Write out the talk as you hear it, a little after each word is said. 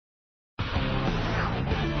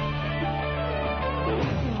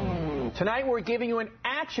Tonight we're giving you an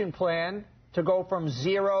action plan to go from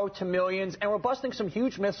 0 to millions, and we're busting some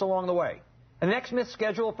huge myths along the way. The next myth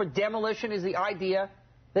scheduled for demolition is the idea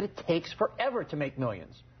that it takes forever to make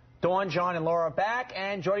millions. Dawn, John, and Laura are back,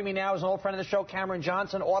 and joining me now is an old friend of the show, Cameron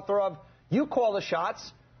Johnson, author of You Call the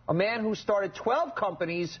Shots, a man who started 12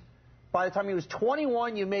 companies. By the time he was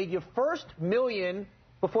 21, you made your first million.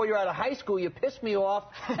 Before you're out of high school, you pissed me off.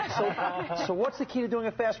 So what's the key to doing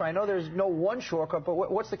it faster? I know there's no one shortcut,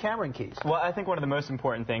 but what's the Cameron keys? Well, I think one of the most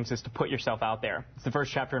important things is to put yourself out there. It's the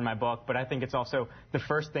first chapter in my book, but I think it's also the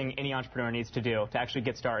first thing any entrepreneur needs to do to actually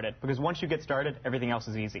get started. Because once you get started, everything else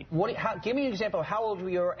is easy. Give me an example of how old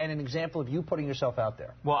you were and an example of you putting yourself out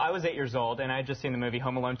there. Well, I was 8 years old, and I had just seen the movie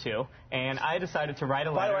Home Alone 2, and I decided to write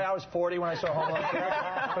a letter. By the way, I was 40 when I saw Home Alone 2,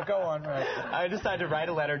 but go on. Right. I decided to write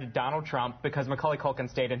a letter to Donald Trump because Macaulay Culkin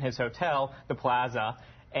stayed in his hotel, the Plaza,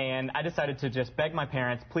 and I decided to just beg my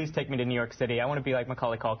parents, please take me to New York City. I want to be like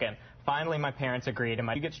Macaulay Culkin. Finally, my parents agreed, and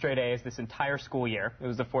you get straight A's this entire school year. It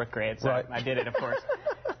was the 4th grade, so right. I did it, of course.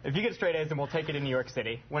 If you get straight A's, then we'll take you to New York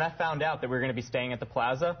City. When I found out that we were going to be staying at the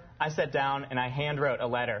Plaza, I sat down and I handwrote a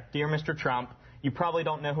letter. Dear Mr. Trump, you probably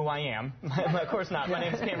don't know who I am. Of course not. My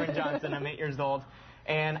name's Cameron Johnson. I'm 8 years old.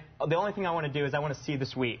 And the only thing I want to do is I want to see the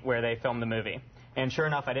suite where they filmed the movie. And sure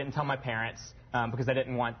enough, I didn't tell my parents because I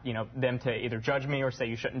didn't want them to either judge me or say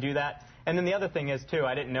you shouldn't do that. And then the other thing is, too,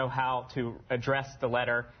 I didn't know how to address the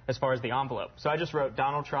letter as far as the envelope. So I just wrote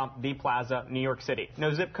Donald Trump, The Plaza, New York City.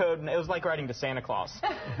 No zip code. It was like writing to Santa Claus.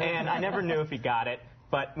 And I never knew if he got it.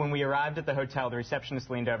 But when we arrived at the hotel, the receptionist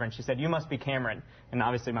leaned over and she said, you must be Cameron. And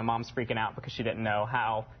obviously my mom's freaking out because she didn't know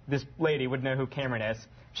how this lady would know who Cameron is.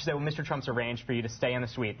 She said, well, Mr. Trump's arranged for you to stay in the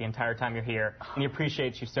suite the entire time you're here, and he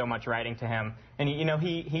appreciates you so much writing to him. And,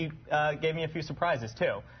 he gave me a few surprises,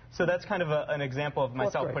 too. So that's kind of an example of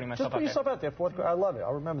myself putting myself out there. Just put yourself out there. 4th grade. I love it.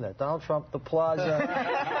 I'll remember that. Donald Trump, the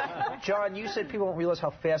Plaza. John, you said people don't realize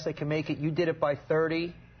how fast they can make it. You did it by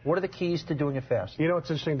 30. What are the keys to doing it fast? You know what's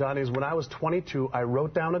interesting, Donnie, is when I was 22, I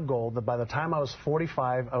wrote down a goal that by the time I was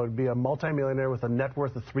 45, I would be a multimillionaire with a net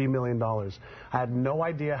worth of $3 million. I had no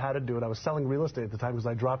idea how to do it. I was selling real estate at the time because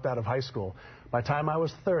I dropped out of high school. By the time I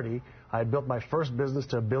was 30, I had built my first business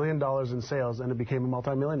to $1 billion in sales, and it became a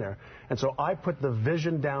multimillionaire. And so I put the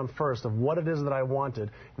vision down first of what it is that I wanted.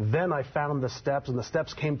 Then I found the steps, and the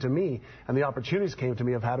steps came to me, and the opportunities came to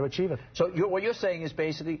me of how to achieve it. So what you're saying is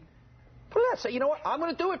basically, say, you know what, I'm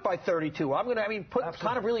going to do it by 32. I'm going to,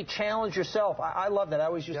 kind of really challenge yourself. I love that. I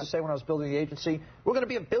always used to say when I was building the agency, we're going to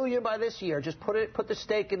be $1 billion by this year. Just put the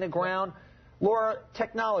stake in the ground. Laura,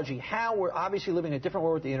 technology, how we're obviously living in a different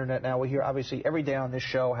world with the Internet now. We hear, obviously, every day on this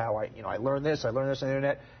show how I learned this on the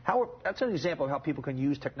Internet. That's an example of how people can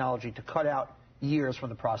use technology to cut out years from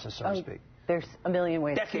the process, so to speak. There's a million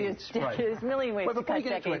ways. Decades, right. There's a million ways to cut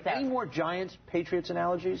decades out. Any more Giants, Patriots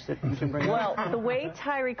analogies that you can bring up? Well, the way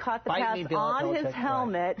Tyree caught the pass on his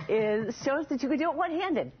helmet shows that you could do it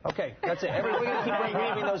one-handed. Okay, that's it. We're going to keep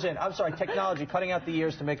weaving those in. I'm sorry, technology, cutting out the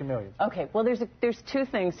years to make $1 million. Okay, well, there's two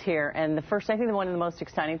things here. And the first, I think one of the most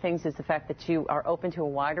exciting things is the fact that you are open to a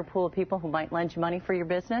wider pool of people who might lend you money for your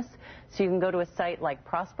business. So you can go to a site like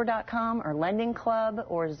Prosper.com or Lending Club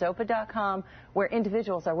or Zopa.com where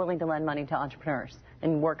individuals are willing to lend money to entrepreneurs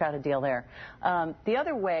and work out a deal there. The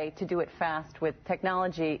other way to do it fast with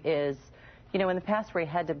technology is, in the past where you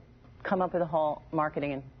had to come up with a whole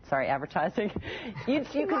advertising. You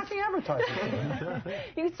could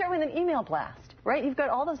start with an email blast, right? You've got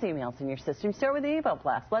all those emails in your system. Start with an email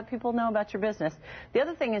blast. Let people know about your business. The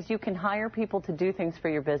other thing is you can hire people to do things for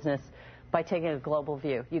your business by taking a global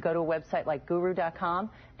view. You go to a website like Guru.com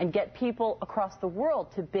and get people across the world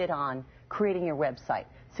to bid on creating your website.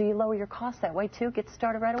 So you lower your costs that way, too. Get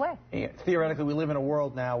started right away. Yeah, theoretically, we live in a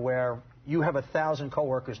world now where you have 1,000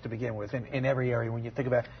 coworkers to begin with in every area when you think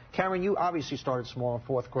about it. Cameron, you obviously started small in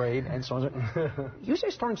 4th grade and so on. You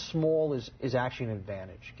say starting small is actually an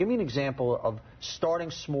advantage. Give me an example of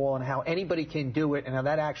starting small and how anybody can do it and how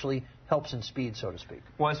that actually helps in speed, so to speak.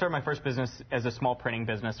 Well, I started my first business as a small printing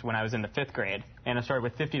business when I was in the 5th grade, and I started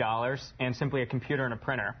with $50 and simply a computer and a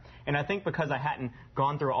printer. And I think because I hadn't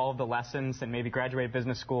gone through all of the lessons and maybe graduated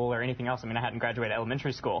business school or anything else, I hadn't graduated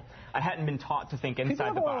elementary school, I hadn't been taught to think inside the box.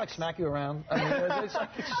 People don't want to smack you around.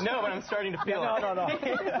 No, but I'm starting to feel it.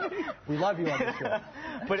 No. We love you on the show.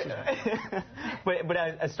 But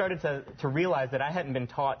I started to realize that I hadn't been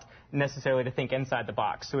taught necessarily to think inside the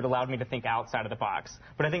box, so it allowed me to think outside of the box.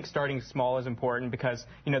 But I think starting small is important because,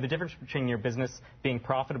 you know, the difference between your business being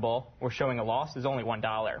profitable or showing a loss is only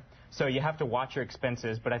 $1. So you have to watch your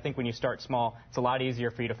expenses, but I think when you start small, it's a lot easier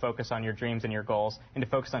for you to focus on your dreams and your goals and to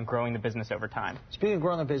focus on growing the business over time. Speaking of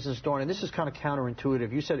growing the business, Dawn, and this is kind of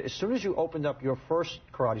counterintuitive, you said as soon as you opened up your first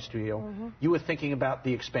karate studio, you were thinking about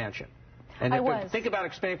the expansion. And I was. Think about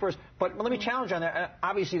expanding first, but let me challenge on that.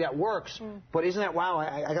 Obviously that works, but isn't that, wow,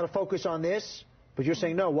 I got to focus on this? But you're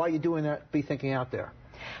saying, no, while you're doing that, be thinking out there.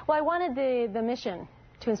 Well, I wanted the mission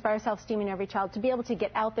to inspire self-esteem in every child, to be able to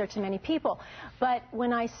get out there to many people. But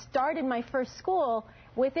when I started my first school,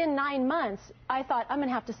 within 9 months, I thought, I'm going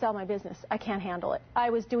to have to sell my business. I can't handle it.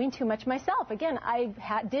 I was doing too much myself. Again, I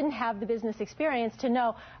didn't have the business experience to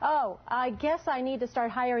know, oh, I guess I need to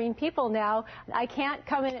start hiring people now. I can't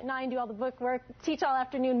come in at 9, do all the book work, teach all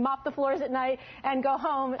afternoon, mop the floors at night, and go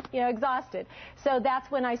home, you know, exhausted. So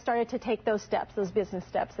that's when I started to take those steps, those business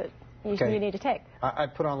steps that you need to take. I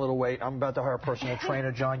put on a little weight. I'm about to hire a personal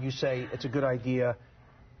trainer. John, you say it's a good idea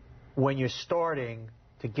when you're starting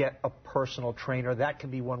to get a personal trainer. That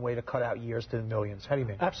can be one way to cut out years to the millions. How do you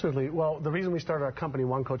think? Absolutely. Well, the reason we started our company,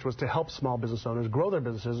 One Coach, was to help small business owners grow their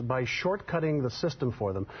businesses by shortcutting the system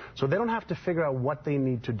for them so they don't have to figure out what they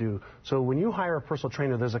need to do. So when you hire a personal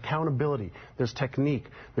trainer, there's accountability, there's technique,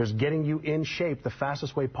 there's getting you in shape the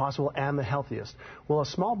fastest way possible and the healthiest. Well, a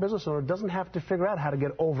small business owner doesn't have to figure out how to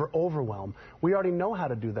get overwhelmed. We already know how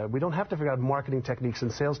to do that. We don't have to figure out marketing techniques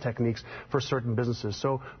and sales techniques for certain businesses.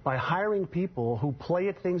 So by hiring people who play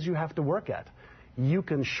at things you have to work at, you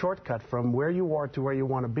can shortcut from where you are to where you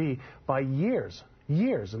want to be by years,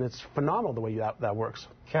 and it's phenomenal the way that works.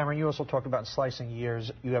 Cameron, you also talked about slicing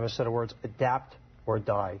years. You have a set of words, adapt or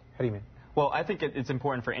die. How do you mean? Well, I think it's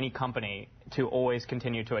important for any company to always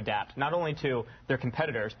continue to adapt, not only to their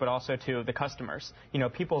competitors, but also to the customers. You know,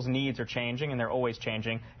 people's needs are changing, and they're always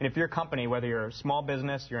changing. And if your company, whether you're a small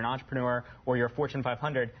business, you're an entrepreneur, or you're a Fortune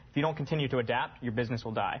 500, if you don't continue to adapt, your business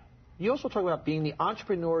will die. You also talk about being the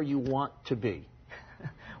entrepreneur you want to be.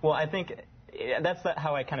 Well, I think that's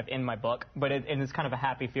how I kind of end my book, but it's kind of a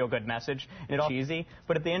happy, feel-good message. And it's all cheesy,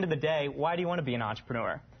 but at the end of the day, why do you want to be an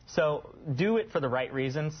entrepreneur? So do it for the right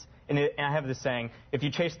reasons. And I have this saying, if you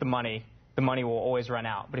chase the money will always run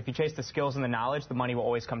out. But if you chase the skills and the knowledge, the money will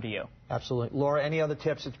always come to you. Absolutely. Laura, any other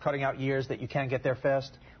tips of cutting out years that you can't get there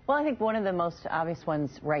fast? Well, I think one of the most obvious ones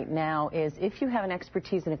right now is if you have an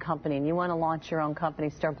expertise in a company and you want to launch your own company,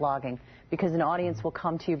 start blogging, because an audience will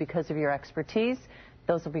come to you because of your expertise.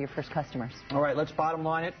 Those will be your first customers. All right, let's bottom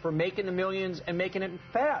line it for making the millions and making it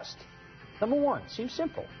fast. Number one, seems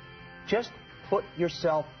simple. Just put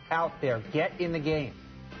yourself out there. Get in the game.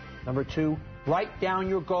 Number two, write down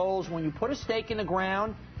your goals. When you put a stake in the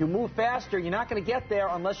ground, you move faster. You're not going to get there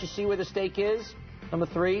unless you see where the stake is. Number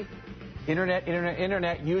three,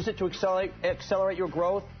 internet. Use it to accelerate your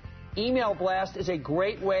growth. Email blast is a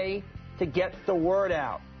great way to get the word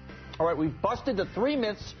out. All right, we've busted the 3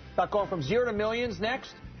 myths about going from 0 to millions.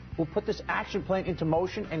 Next, we'll put this action plan into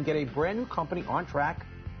motion and get a brand new company on track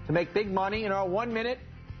to make big money in our 1 minute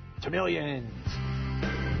to millions.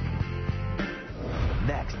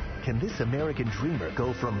 Next, can this American dreamer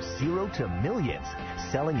go from 0 to millions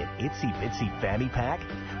selling an itsy-bitsy fanny pack?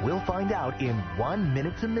 We'll find out in 1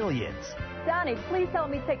 minute to millions. Donny, please help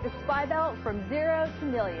me take the spy belt from 0 to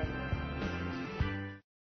millions.